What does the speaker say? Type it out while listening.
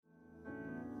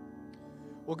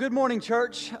Well, good morning,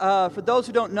 church. For those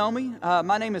who don't know me,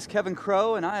 my name is Kevin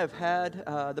Crow, and I have had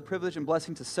the privilege and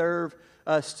blessing to serve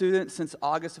students since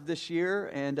August of this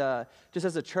year. And just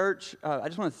as a church, I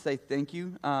just want to say thank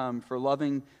you for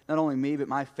loving not only me, but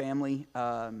my family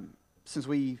since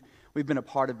we've been a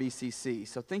part of BCC.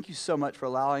 So thank you so much for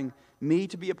allowing me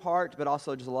to be a part, but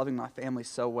also just loving my family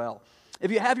so well. If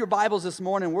you have your Bibles this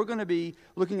morning, we're going to be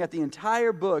looking at the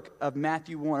entire book of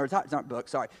Matthew 1,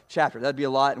 chapter. That'd be a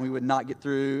lot, and we would not get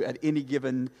through at any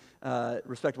given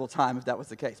respectable time if that was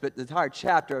the case. But the entire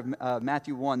chapter of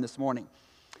Matthew 1 this morning.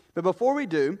 But before we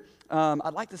do,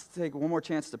 I'd like to take one more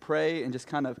chance to pray and just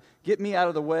kind of get me out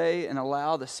of the way and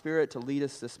allow the Spirit to lead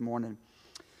us this morning.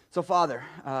 So, Father,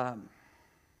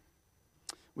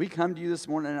 we come to you this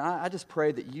morning, and I just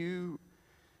pray that you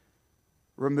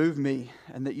remove me,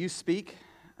 and that you speak,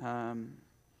 that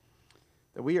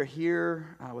we are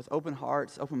here with open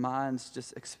hearts, open minds,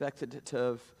 just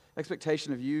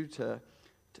expectation of you to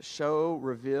show,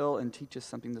 reveal, and teach us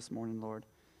something this morning, Lord.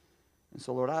 And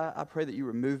so, Lord, I pray that you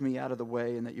remove me out of the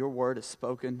way, and that your word is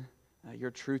spoken,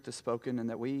 your truth is spoken, and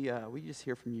that we just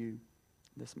hear from you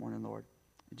this morning, Lord.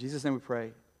 In Jesus' name we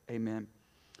pray, amen.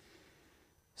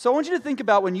 So I want you to think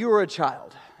about when you were a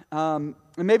child. And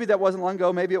maybe that wasn't long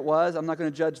ago, maybe it was, I'm not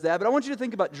going to judge that, but I want you to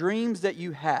think about dreams that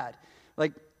you had.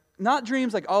 Like, not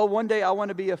dreams like, oh, one day I want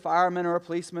to be a fireman or a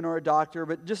policeman or a doctor,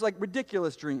 but just like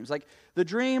ridiculous dreams. Like the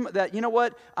dream that, you know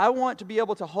what, I want to be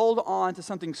able to hold on to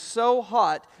something so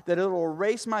hot that it'll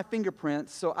erase my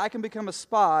fingerprints so I can become a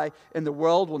spy and the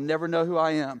world will never know who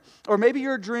I am. Or maybe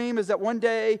your dream is that one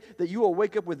day that you will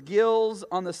wake up with gills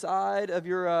on the side of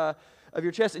your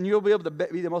chest, and you'll be able to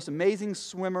be the most amazing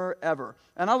swimmer ever.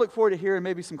 And I look forward to hearing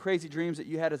maybe some crazy dreams that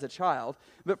you had as a child.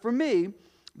 But for me,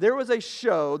 there was a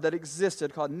show that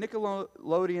existed called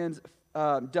Nickelodeon's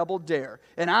Double Dare.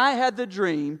 And I had the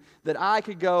dream that I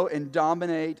could go and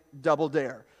dominate Double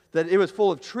Dare. That it was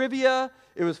full of trivia,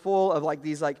 it was full of like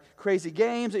these like crazy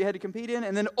games that you had to compete in,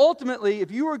 and then ultimately,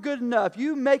 if you were good enough,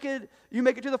 you make it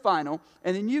to the final,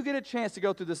 and then you get a chance to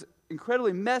go through this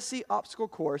incredibly messy obstacle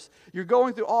course. You're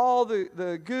going through all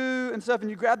the goo and stuff, and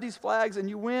you grab these flags, and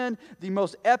you win the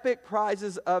most epic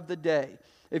prizes of the day.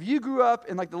 If you grew up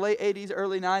in like the late 80s,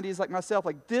 early 90s, like myself,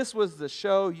 like this was the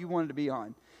show you wanted to be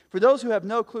on. For those who have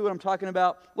no clue what I'm talking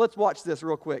about, let's watch this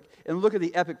real quick and look at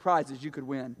the epic prizes you could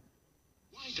win.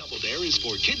 Why Double Dare is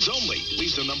for kids only.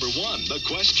 Reason number 1, the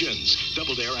questions.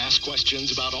 Double Dare asks questions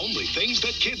about only things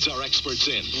that kids are experts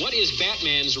in. What is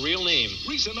Batman's real name?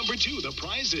 Reason number 2, the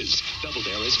prizes. Double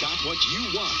Dare has got what you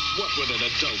want. What would an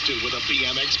adult do with a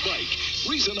BMX bike?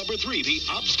 Reason number 3, the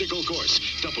obstacle course.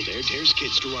 Double Dare dares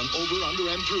kids to run over, under,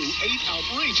 and through 8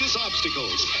 outrageous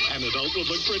obstacles. An adult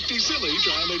would look pretty silly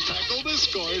trying to tackle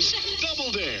this course. Double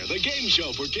Dare, the game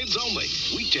show for kids only.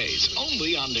 Weekdays,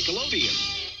 only on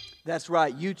Nickelodeon. That's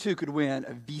right, you too could win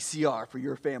a VCR for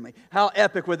your family. How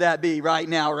epic would that be right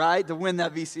now, right? To win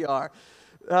that VCR.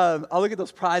 I look at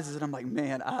those prizes and I'm like,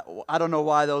 man, I don't know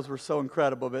why those were so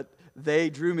incredible, but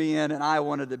they drew me in and I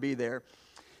wanted to be there.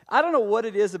 I don't know what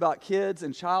it is about kids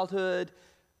and childhood,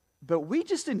 but we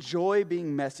just enjoy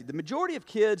being messy. The majority of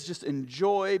kids just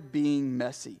enjoy being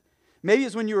messy. Maybe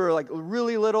it's when you were like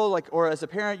really little, like, or as a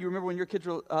parent, you remember when your kids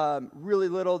were really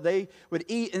little, they would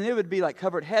eat and it would be like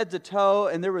covered head to toe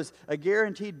and there was a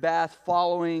guaranteed bath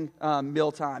following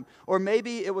mealtime. Or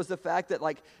maybe it was the fact that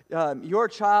like your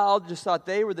child just thought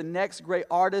they were the next great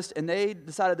artist and they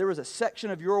decided there was a section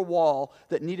of your wall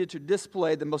that needed to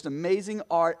display the most amazing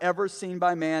art ever seen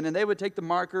by man. And they would take the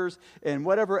markers and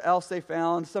whatever else they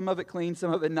found, some of it clean,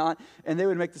 some of it not, and they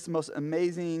would make this most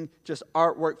amazing just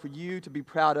artwork for you to be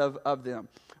proud of them.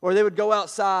 Or they would go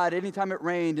outside anytime it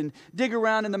rained and dig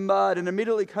around in the mud and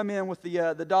immediately come in with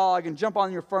the dog and jump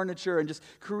on your furniture and just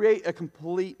create a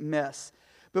complete mess.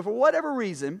 But for whatever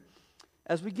reason,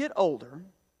 as we get older,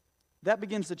 that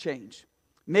begins to change.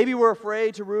 Maybe we're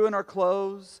afraid to ruin our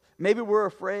clothes. Maybe we're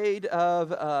afraid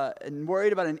of and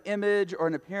worried about an image or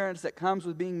an appearance that comes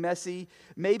with being messy.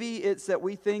 Maybe it's that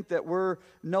we think that we're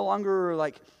no longer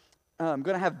like going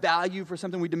to have value for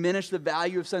something. We diminish the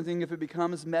value of something if it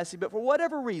becomes messy. But for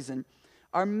whatever reason,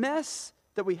 our mess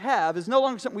that we have is no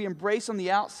longer something we embrace on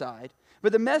the outside,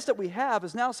 but the mess that we have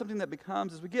is now something that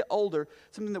becomes, as we get older,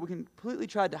 something that we completely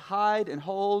try to hide and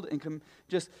hold and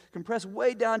just compress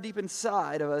way down deep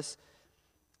inside of us,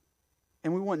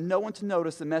 and we want no one to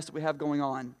notice the mess that we have going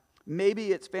on.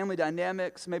 Maybe it's family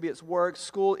dynamics, maybe it's work,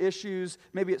 school issues,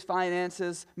 maybe it's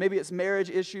finances, maybe it's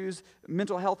marriage issues,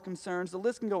 mental health concerns. The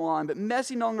list can go on, but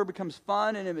messy no longer becomes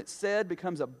fun, and if it's said,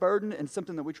 becomes a burden and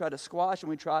something that we try to squash and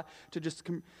we try to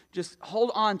just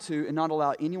hold on to and not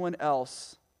allow anyone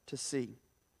else to see.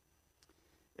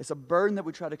 It's a burden that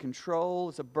we try to control.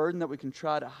 It's a burden that we can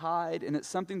try to hide. And it's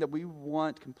something that we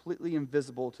want completely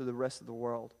invisible to the rest of the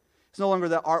world. It's no longer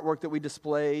that artwork that we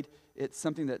displayed. It's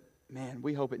something that, man,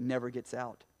 we hope it never gets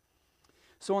out.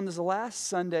 So on this last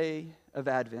Sunday of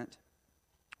Advent,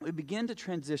 we begin to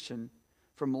transition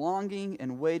from longing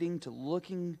and waiting to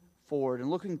looking forward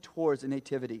and looking towards the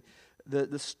nativity,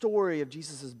 the story of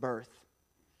Jesus' birth.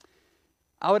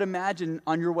 I would imagine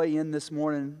on your way in this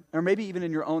morning, or maybe even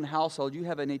in your own household, you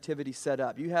have a nativity set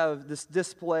up. You have this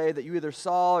display that you either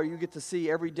saw or you get to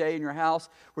see every day in your house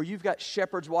where you've got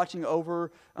shepherds watching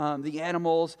over the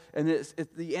animals, and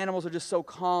the animals are just so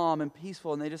calm and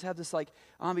peaceful, and they just have this like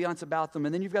ambiance about them.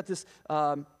 And then you've got this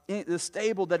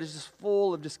stable that is just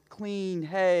full of just clean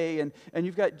hay, and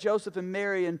you've got Joseph and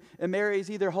Mary, and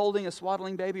Mary's either holding a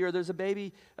swaddling baby or there's a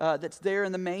baby that's there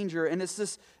in the manger, and it's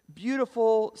this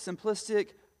beautiful, simplistic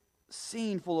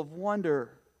scene full of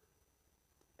wonder.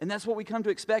 And that's what we come to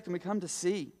expect and we come to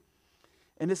see.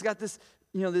 And it's got this,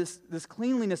 this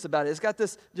cleanliness about it. It's got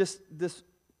this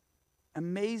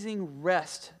amazing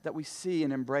rest that we see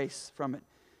and embrace from it.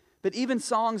 But even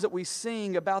songs that we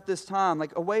sing about this time,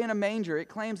 like Away in a Manger, it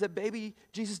claims that baby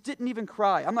Jesus didn't even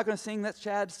cry. I'm not going to sing, that's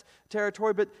Chad's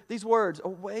territory, but these words,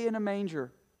 away in a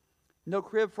manger, no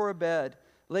crib for a bed,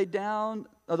 laid down,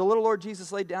 the little Lord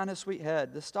Jesus laid down his sweet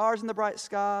head. The stars in the bright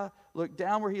sky looked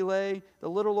down where he lay, the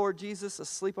little Lord Jesus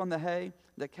asleep on the hay.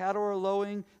 The cattle are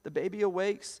lowing, the baby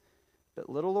awakes, but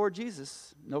little Lord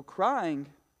Jesus, no crying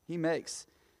he makes.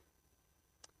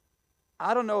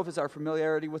 I don't know if it's our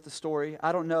familiarity with the story.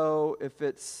 I don't know if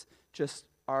it's just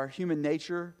our human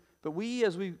nature. But we,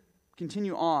 as we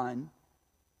continue on,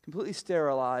 completely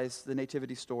sterilize the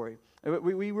nativity story.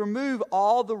 We remove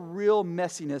all the real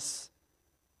messiness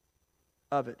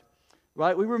of it.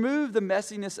 Right? We remove the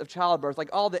messiness of childbirth, like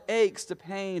all the aches, the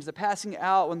pains, the passing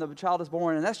out when the child is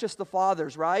born, and that's just the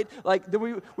fathers, right? Like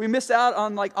we miss out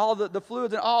on like all the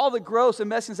fluids and all the gross and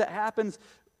messiness that happens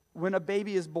when a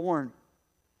baby is born.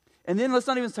 And then let's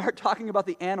not even start talking about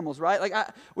the animals, right? Like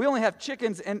we only have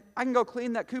chickens, and I can go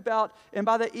clean that coop out, and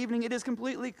by the evening it is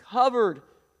completely covered.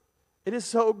 It is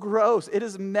so gross. It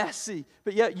is messy.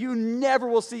 But yet you never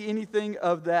will see anything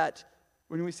of that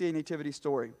when we see a nativity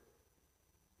story.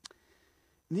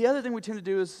 And the other thing we tend to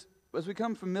do is, as we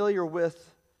become familiar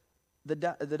with the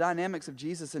dynamics of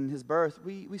Jesus and his birth,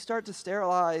 we start to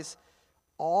sterilize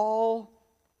all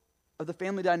of the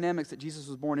family dynamics that Jesus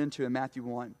was born into in Matthew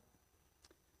 1.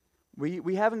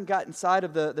 We haven't gotten inside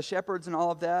of the shepherds and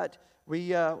all of that.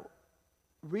 We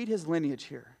read his lineage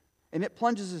here, and it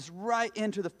plunges us right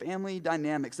into the family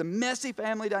dynamics, the messy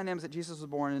family dynamics that Jesus was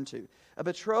born into. A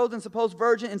betrothed and supposed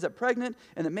virgin ends up pregnant,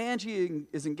 and the man she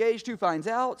is engaged to finds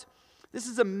out. This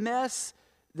is a mess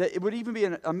that it would even be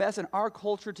a mess in our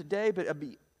culture today, but it'd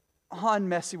be beyond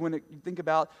messy when you think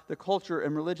about the culture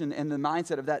and religion and the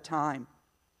mindset of that time.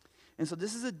 And so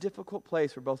this is a difficult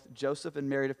place for both Joseph and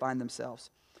Mary to find themselves.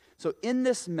 So in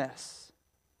this mess,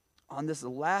 on this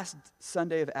last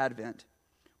Sunday of Advent,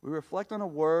 we reflect on a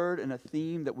word and a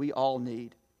theme that we all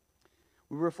need.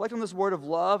 We reflect on this word of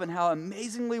love and how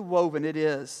amazingly woven it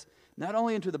is, not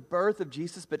only into the birth of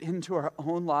Jesus, but into our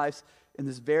own lives in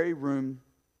this very room,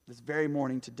 this very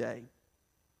morning today.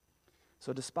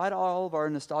 So despite all of our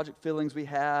nostalgic feelings we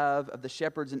have of the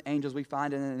shepherds and angels we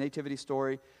find in the nativity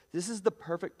story, this is the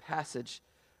perfect passage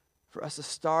for us to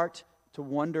start to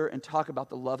wonder and talk about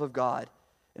the love of God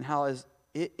and how as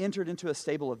it entered into a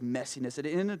stable of messiness. It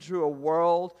entered into a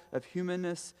world of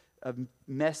humanness, of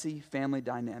messy family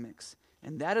dynamics.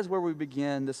 And that is where we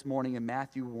begin this morning in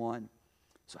Matthew 1.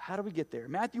 So how do we get there?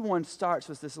 Matthew 1 starts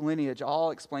with this lineage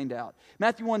all explained out.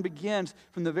 Matthew 1 begins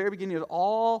from the very beginning of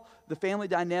all the family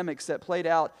dynamics that played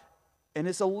out, and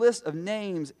it's a list of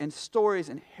names and stories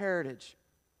and heritage.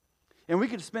 And we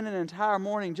could spend an entire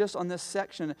morning just on this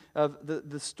section of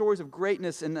the stories of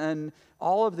greatness and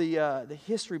all of the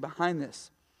history behind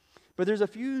this. But there's a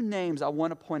few names I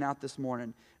want to point out this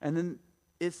morning. And then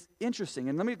it's interesting.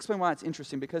 And let me explain why it's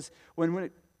interesting. Because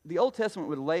when the Old Testament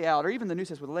would lay out, or even the New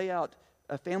Testament would lay out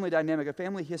a family dynamic, a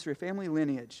family history, a family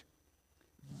lineage,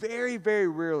 very, very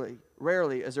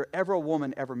rarely is there ever a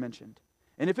woman ever mentioned.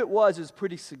 And if it was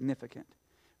pretty significant.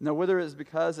 Now, whether it's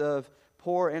because of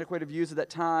poor, antiquated views of that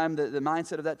time, the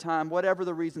mindset of that time, whatever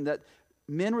the reason, that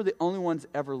men were the only ones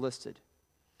ever listed.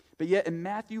 But yet in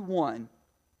Matthew 1,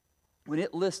 when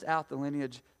it lists out the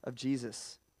lineage of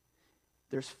Jesus,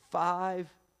 there's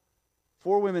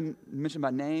four women mentioned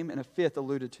by name and a fifth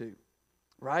alluded to.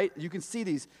 Right? You can see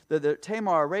these, the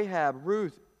Tamar, Rahab,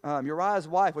 Ruth, Uriah's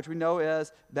wife, which we know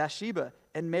as Bathsheba,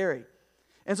 and Mary.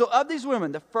 And so of these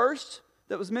women, the first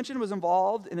that was mentioned was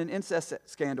involved in an incest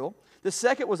scandal. The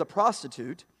second was a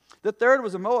prostitute. The third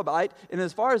was a Moabite, and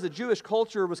as far as the Jewish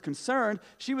culture was concerned,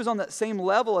 she was on that same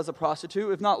level as a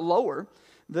prostitute, if not lower.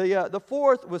 The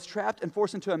fourth was trapped and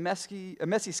forced into a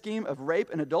messy scheme of rape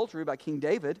and adultery by King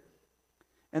David.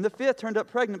 And the fifth turned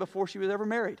up pregnant before she was ever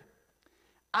married.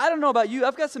 I don't know about you.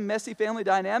 I've got some messy family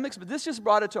dynamics, but this just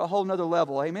brought it to a whole nother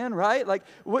level. Amen, right? Like,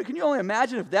 what can you only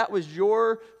imagine if that was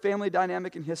your family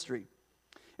dynamic in history?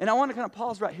 And I want to kind of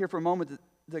pause right here for a moment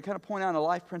to kind of point out a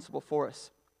life principle for us.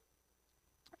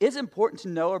 It's important to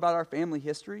know about our family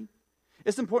history.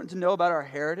 It's important to know about our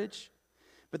heritage.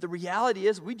 But the reality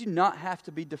is we do not have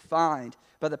to be defined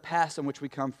by the past in which we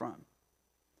come from.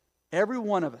 Every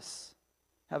one of us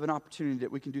have an opportunity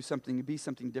that we can do something, be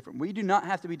something different. We do not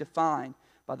have to be defined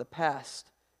by the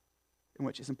past, in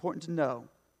which it's important to know,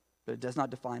 but it does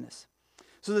not define us.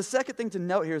 So the second thing to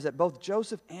note here is that both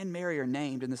Joseph and Mary are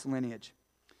named in this lineage.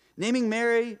 Naming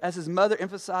Mary as his mother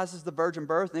emphasizes the virgin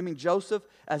birth. Naming Joseph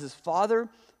as his father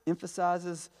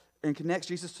emphasizes and connects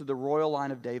Jesus to the royal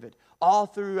line of David. All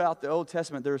throughout the Old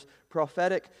Testament, there's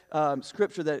prophetic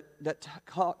scripture that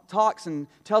talks and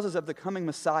tells us of the coming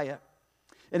Messiah.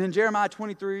 And in Jeremiah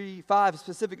 23:5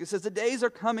 specifically, it says, "The days are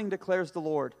coming, declares the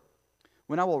Lord,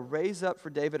 when I will raise up for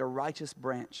David a righteous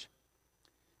branch,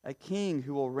 a king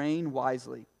who will reign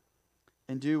wisely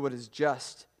and do what is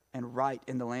just and right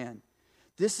in the land."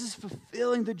 This is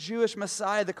fulfilling the Jewish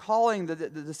Messiah, the calling, the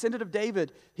descendant of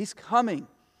David. He's coming.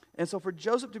 And so for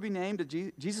Joseph to be named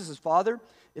Jesus' father,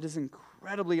 it is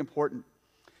incredibly important.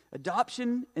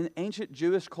 Adoption in ancient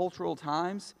Jewish cultural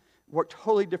times worked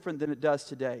totally different than it does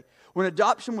today. When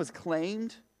adoption was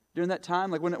claimed during that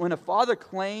time, like when a father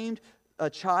claimed a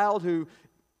child who,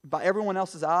 by everyone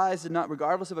else's eyes, did not,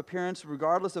 regardless of appearance,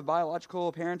 regardless of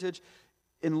biological parentage,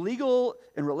 in legal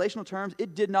and relational terms,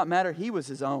 it did not matter. He was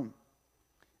his own.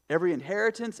 Every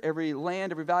inheritance, every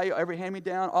land, every value, every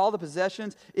hand-me-down, all the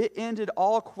possessions, it ended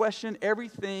all question.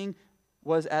 Everything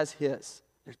was as his.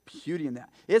 There's beauty in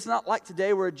that. It's not like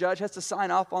today where a judge has to sign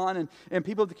off on and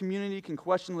people of the community can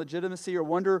question legitimacy or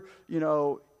wonder,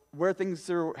 where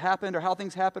things happened or how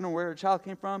things happened or where a child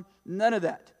came from. None of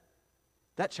that.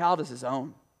 That child is his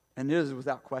own, and it is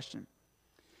without question.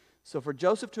 So for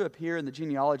Joseph to appear in the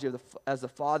genealogy as the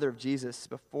father of Jesus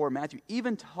before Matthew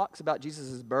even talks about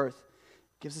Jesus' birth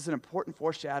gives us an important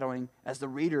foreshadowing as the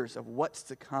readers of what's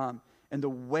to come and the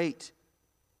weight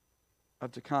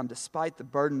of to come, despite the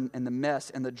burden and the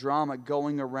mess and the drama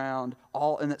going around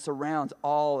and that surrounds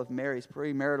all of Mary's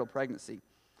premarital pregnancy.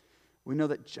 We know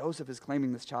that Joseph is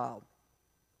claiming this child.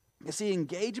 You see,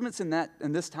 engagements in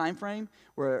this time frame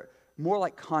were more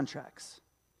like contracts.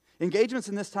 Engagements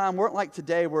in this time weren't like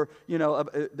today where,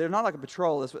 they're not like a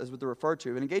betrothal as what they're referred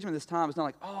to. An engagement this time is not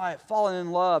like, oh, I have fallen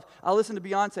in love. I listened to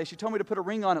Beyonce. She told me to put a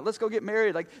ring on it. Let's go get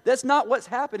married. Like, that's not what's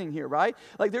happening here, right?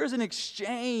 Like, there's an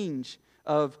exchange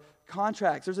of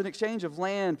contracts. There's an exchange of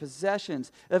land,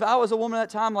 possessions. If I was a woman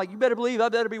at that time, like, you better believe I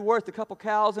better be worth a couple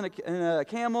cows and a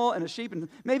camel and a sheep and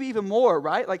maybe even more,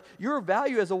 right? Like, your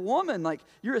value as a woman, like,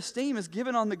 your esteem is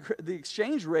given on the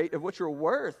exchange rate of what you're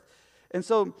worth. And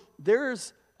so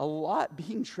there's a lot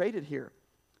being traded here.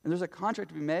 And there's a contract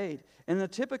to be made.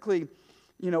 And typically,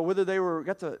 whether they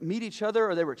got to meet each other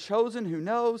or they were chosen, who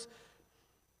knows?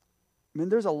 I mean,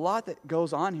 there's a lot that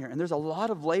goes on here. And there's a lot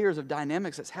of layers of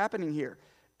dynamics that's happening here.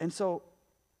 And so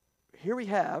here we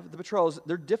have the betrothals.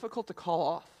 They're difficult to call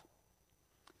off.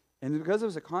 And because it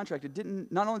was a contract,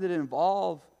 not only did it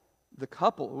involve the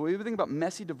couple. We think about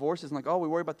messy divorces and like, oh, we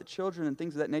worry about the children and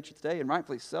things of that nature today, and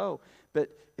rightfully so. But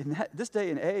in this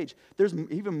day and age, there's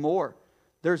even more.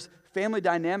 There's family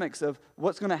dynamics of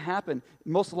what's going to happen.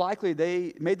 Most likely,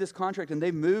 they made this contract and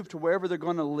they moved to wherever they're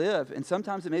going to live. And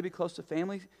sometimes it may be close to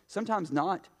family, sometimes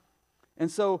not.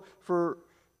 And so for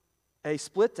a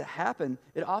split to happen,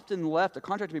 it often left a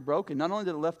contract to be broken. Not only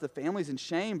did it left the families in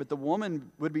shame, but the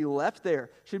woman would be left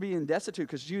there. She'd be in destitute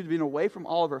because she had been away from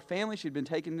all of her family. She'd been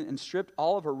taken and stripped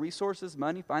all of her resources,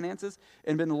 money, finances,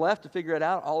 and been left to figure it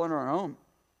out all on her own.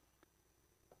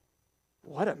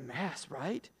 What a mess,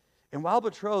 right? And while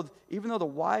betrothed, even though the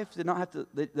wife did not have to,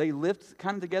 they lived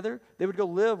kind of together, they would go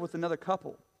live with another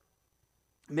couple.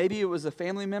 Maybe it was a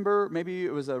family member, maybe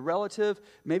it was a relative,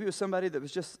 maybe it was somebody that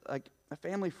was just like a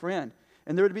family friend.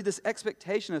 And there would be this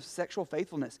expectation of sexual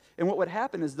faithfulness. And what would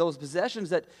happen is those possessions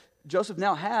that Joseph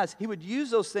now has, he would use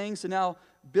those things to now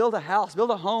build a house, build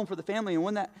a home for the family. And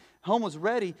when that home was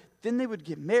ready, then they would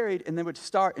get married and they would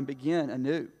start and begin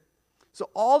anew. So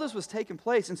all this was taking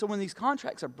place. And so when these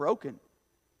contracts are broken,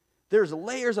 there's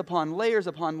layers upon layers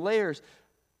upon layers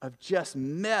of just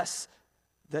mess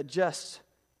that just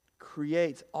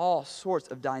creates all sorts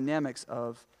of dynamics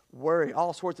of worry,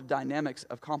 all sorts of dynamics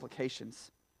of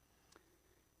complications.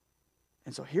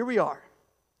 And so here we are,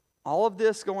 all of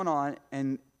this going on,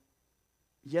 and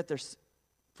yet there's,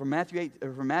 from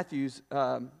Matthew's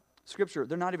scripture,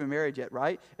 they're not even married yet,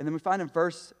 right? And then we find in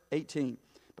verse 18,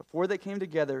 before they came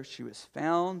together, she was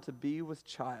found to be with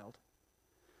child.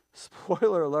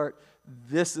 Spoiler alert,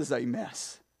 this is a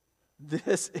mess.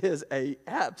 This is an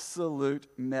absolute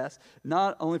mess,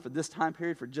 not only for this time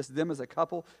period, for just them as a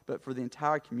couple, but for the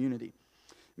entire community.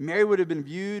 Mary would have been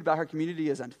viewed by her community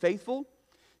as unfaithful.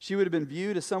 She would have been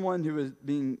viewed as someone who was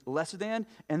being lesser than,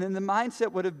 and then the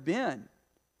mindset would have been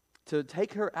to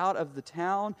take her out of the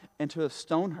town and to have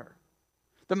stoned her.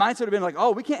 The mindset would have been like,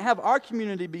 oh, we can't have our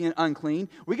community being unclean.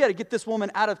 We got to get this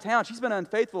woman out of town. She's been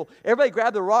unfaithful. Everybody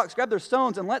grab their rocks, grab their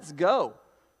stones, and let's go.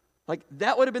 Like,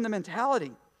 that would have been the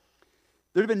mentality.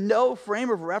 There would have been no frame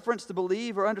of reference to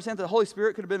believe or understand that the Holy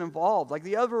Spirit could have been involved. Like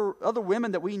the other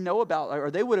women that we know about,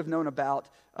 or they would have known about,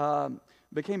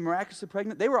 became miraculously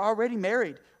pregnant. They were already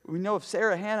married. We know of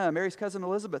Sarah, Hannah, Mary's cousin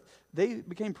Elizabeth. They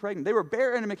became pregnant. They were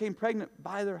barren and became pregnant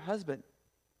by their husband.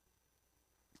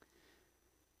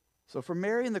 So for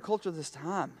Mary in the culture of this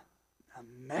time, a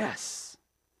mess.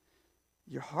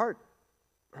 Your heart,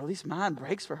 or at least mine,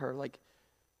 breaks for her. Like,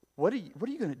 what are you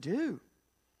going to do?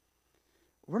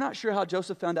 We're not sure how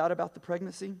Joseph found out about the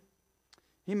pregnancy.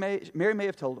 Mary may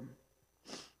have told him.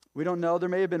 We don't know. There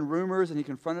may have been rumors and he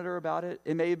confronted her about it.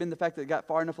 It may have been the fact that it got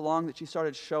far enough along that she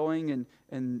started showing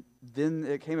and then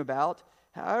it came about.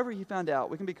 However he found out,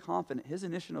 we can be confident his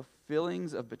initial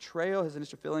feelings of betrayal, his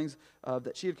initial feelings of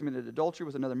that she had committed adultery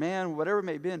with another man, whatever it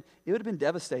may have been, it would have been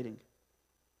devastating.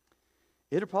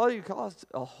 It would probably caused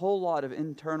a whole lot of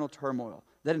internal turmoil.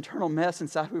 That internal mess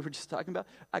inside we were just talking about,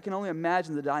 I can only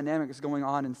imagine the dynamics going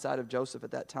on inside of Joseph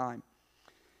at that time.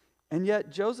 And yet,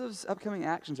 Joseph's upcoming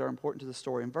actions are important to the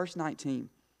story. In verse 19,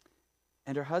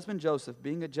 and her husband Joseph,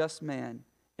 being a just man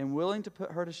and unwilling to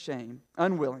put her to shame,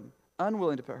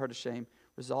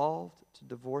 resolved to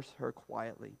divorce her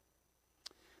quietly.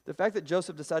 The fact that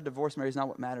Joseph decided to divorce Mary is not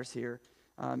what matters here.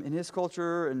 In his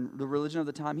culture and the religion of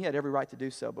the time, he had every right to do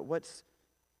so. But what's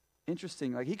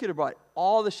interesting, like he could have brought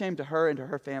all the shame to her and to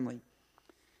her family.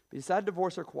 But he decided to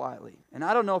divorce her quietly. And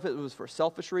I don't know if it was for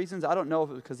selfish reasons. I don't know if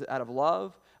it was because out of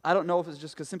love. I don't know if it was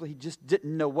just because simply he just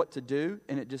didn't know what to do,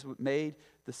 and it just made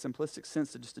the simplistic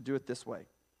sense to do it this way.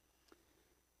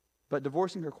 But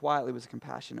divorcing her quietly was a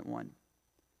compassionate one.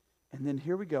 And then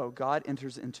here we go. God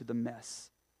enters into the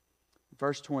mess.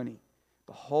 Verse 20.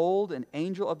 Behold, an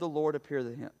angel of the Lord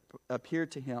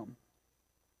appeared to him.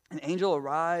 An angel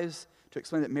arrives to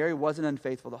explain that Mary wasn't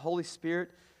unfaithful. The Holy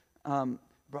Spirit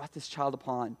brought this child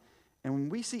upon. And when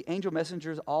we see angel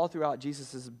messengers all throughout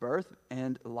Jesus' birth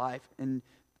and life, and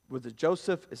with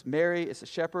Joseph, it's Mary, it's the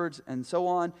shepherds, and so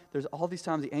on, there's all these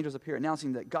times the angels appear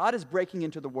announcing that God is breaking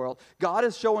into the world. God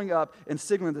is showing up and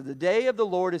signaling that the day of the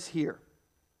Lord is here.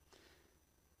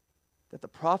 That the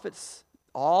prophets,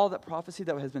 all that prophecy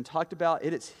that has been talked about,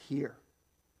 it is here.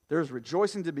 There's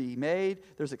rejoicing to be made,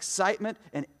 there's excitement,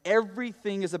 and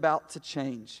everything is about to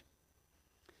change.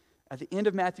 At the end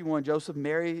of Matthew 1, Joseph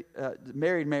married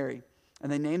Mary,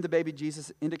 and they named the baby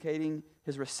Jesus, indicating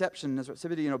his reception, his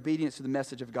receptivity and obedience to the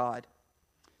message of God.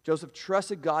 Joseph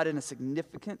trusted God in a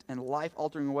significant and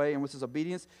life-altering way, and with his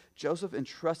obedience, Joseph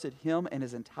entrusted him and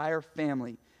his entire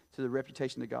family to the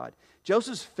reputation of God.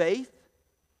 Joseph's faith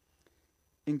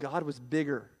in God was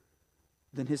bigger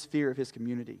than his fear of his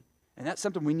community. And that's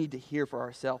something we need to hear for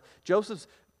ourselves. Joseph's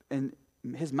and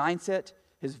his mindset,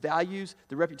 his values,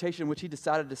 the reputation in which he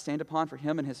decided to stand upon for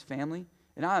him and his family.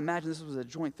 And I imagine this was a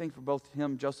joint thing for both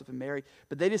him, Joseph, and Mary.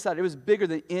 But they decided it was bigger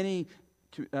than any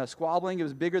squabbling. It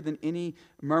was bigger than any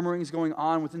murmurings going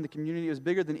on within the community. It was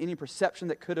bigger than any perception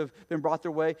that could have been brought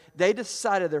their way. They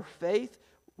decided their faith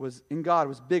was in God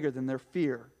was bigger than their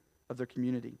fear of their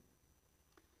community.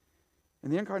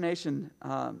 In the incarnation,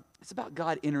 it's about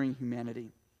God entering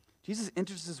humanity. Jesus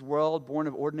enters this world born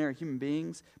of ordinary human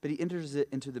beings, but he enters it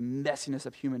into the messiness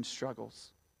of human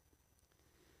struggles.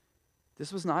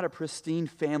 This was not a pristine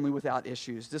family without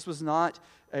issues. This was not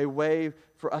a way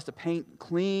for us to paint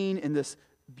clean in this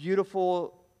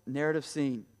beautiful narrative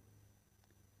scene.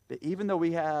 But even though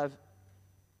we have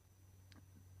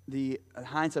the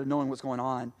hindsight of knowing what's going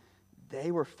on, they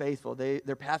were faithful.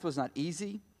 Their path was not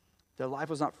easy. Their life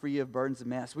was not free of burdens and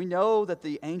mess. We know that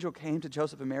the angel came to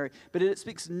Joseph and Mary, but it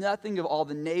speaks nothing of all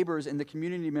the neighbors and the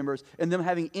community members and them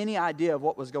having any idea of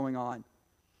what was going on.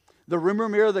 The rumor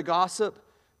mill, the gossip,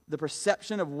 the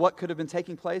perception of what could have been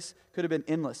taking place could have been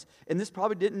endless. And this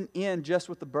probably didn't end just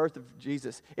with the birth of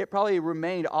Jesus. It probably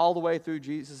remained all the way through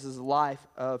Jesus' life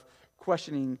of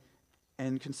questioning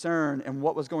and concern and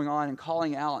what was going on and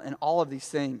calling out and all of these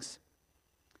things.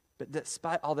 But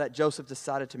despite all that, Joseph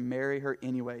decided to marry her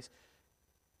anyways.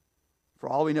 For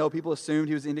all we know, people assumed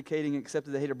he was indicating and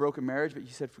accepted that he had a broken marriage, but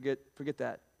he said, forget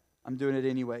that. I'm doing it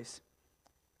anyways.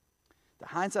 The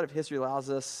hindsight of history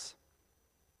allows us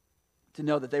to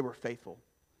know that they were faithful.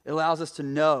 It allows us to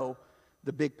know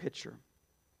the big picture.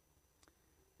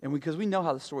 And because we know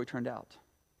how the story turned out.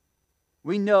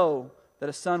 We know that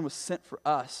a son was sent for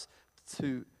us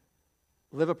to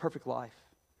live a perfect life,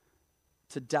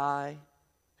 to die,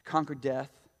 to conquer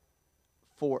death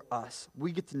for us.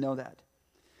 We get to know that.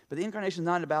 But the incarnation is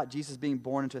not about Jesus being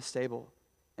born into a stable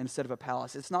instead of a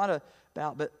palace. It's not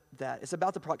about that. It's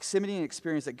about the proximity and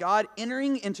experience that God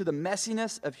entering into the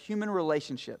messiness of human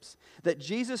relationships, that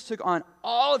Jesus took on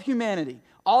all of humanity,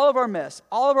 all of our mess,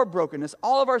 all of our brokenness,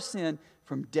 all of our sin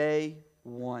from day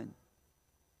one.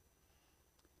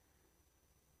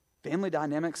 Family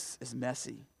dynamics is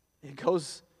messy. He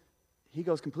goes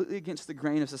completely against the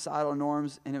grain of societal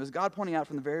norms, and it was God pointing out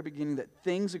from the very beginning that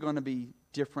things are going to be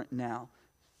different now.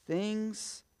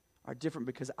 Things are different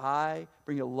because I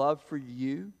bring a love for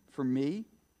you, for me,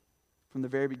 from the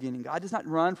very beginning. God does not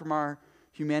run from our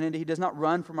humanity. He does not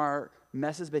run from our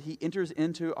messes, but he enters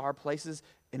into our places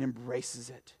and embraces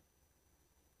it.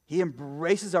 He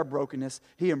embraces our brokenness.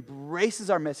 He embraces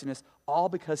our messiness, all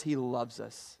because he loves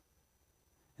us.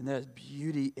 And there's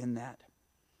beauty in that.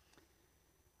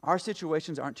 Our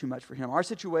situations aren't too much for him. Our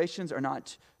situations are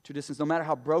not too distant. No matter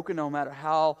how broken, no matter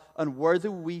how unworthy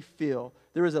we feel,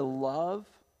 there is a love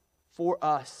for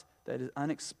us that is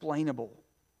unexplainable.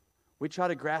 We try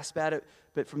to grasp at it,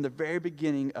 but from the very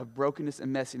beginning of brokenness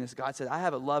and messiness, God said, I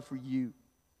have a love for you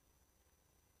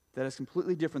that is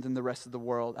completely different than the rest of the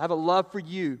world. I have a love for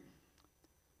you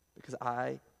because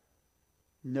I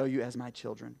know you as my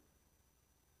children.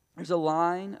 There's a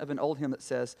line of an old hymn that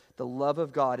says, the love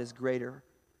of God is greater,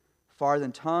 far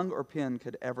than tongue or pen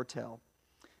could ever tell.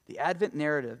 The Advent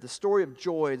narrative, the story of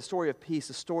joy, the story of peace,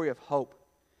 the story of hope,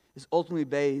 is ultimately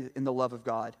bathed in the love of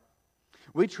God.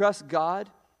 We trust God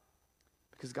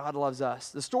because God loves us.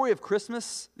 The story of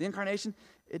Christmas, the incarnation,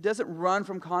 it doesn't run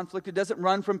from conflict. It doesn't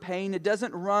run from pain. It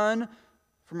doesn't run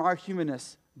from our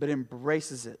humanness, but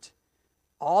embraces it.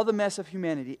 All the mess of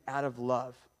humanity out of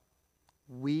love.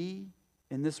 We,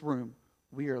 in this room,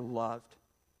 we are loved.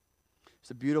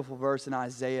 There's a beautiful verse in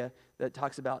Isaiah that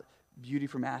talks about beauty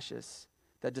from ashes.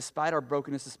 That despite our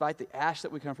brokenness, despite the ash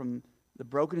that we come from, the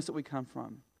brokenness that we come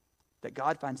from, that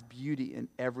God finds beauty in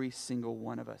every single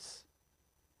one of us.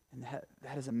 And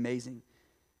that is amazing.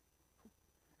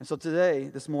 And so today,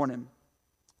 this morning,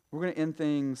 we're going to end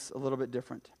things a little bit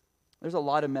different. There's a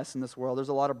lot of mess in this world. There's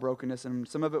a lot of brokenness, and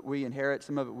some of it we inherit,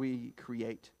 some of it we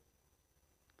create.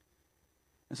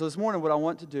 And so this morning, what I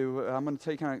want to do, I'm going to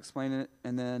tell you, kind of explain it,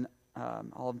 and then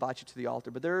I'll invite you to the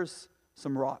altar. But there's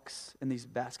some rocks in these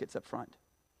baskets up front.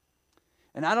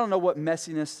 And I don't know what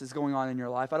messiness is going on in your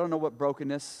life. I don't know what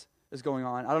brokenness is going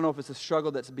on. I don't know if it's a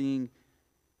struggle that's being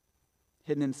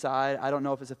hidden inside. I don't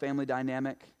know if it's a family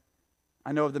dynamic.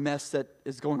 I know of the mess that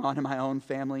is going on in my own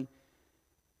family.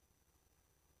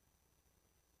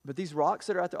 But these rocks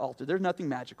that are at the altar, there's nothing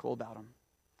magical about them.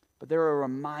 But they're a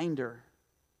reminder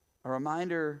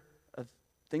of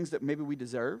things that maybe we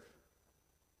deserve,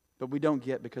 but we don't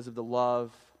get because of the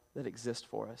love that exists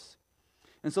for us.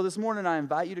 And so this morning I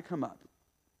invite you to come up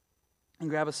and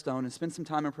grab a stone and spend some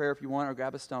time in prayer if you want, or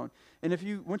grab a stone. And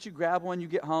once you grab one, you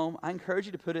get home, I encourage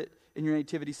you to put it in your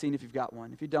nativity scene if you've got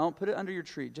one. If you don't, put it under your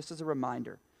tree, just as a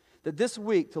reminder that this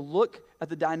week to look at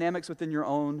the dynamics within your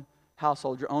own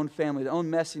household, your own family, the own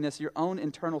messiness, your own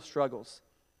internal struggles,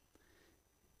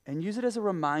 and use it as a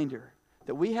reminder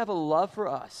that we have a love for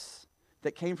us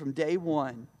that came from day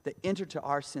one, that entered to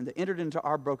our sin, that entered into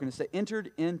our brokenness, that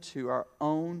entered into our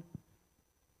own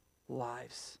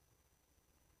lives.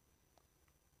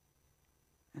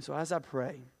 And so as I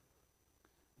pray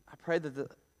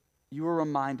that you are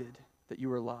reminded that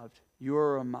you are loved. You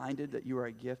are reminded that you are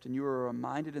a gift, and you are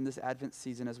reminded in this Advent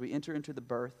season as we enter into the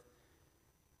birth,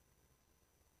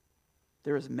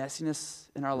 there is messiness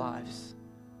in our lives,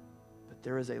 but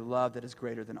there is a love that is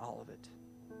greater than all of it.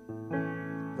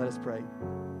 Let us pray.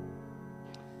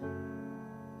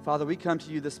 Father, we come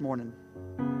to you this morning,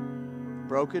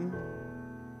 broken,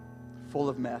 full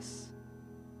of mess.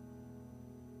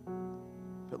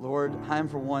 But Lord, I am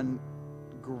for one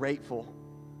grateful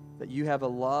that you have a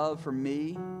love for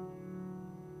me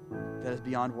that is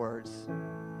beyond words.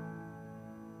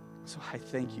 So I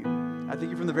thank you. I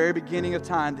thank you from the very beginning of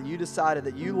time that you decided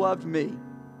that you loved me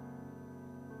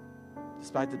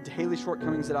despite the daily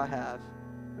shortcomings that I have,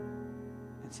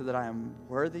 and so that I am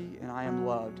worthy and I am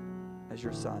loved as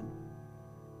your son.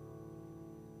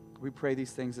 We pray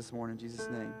these things this morning in Jesus'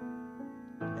 name.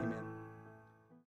 Amen.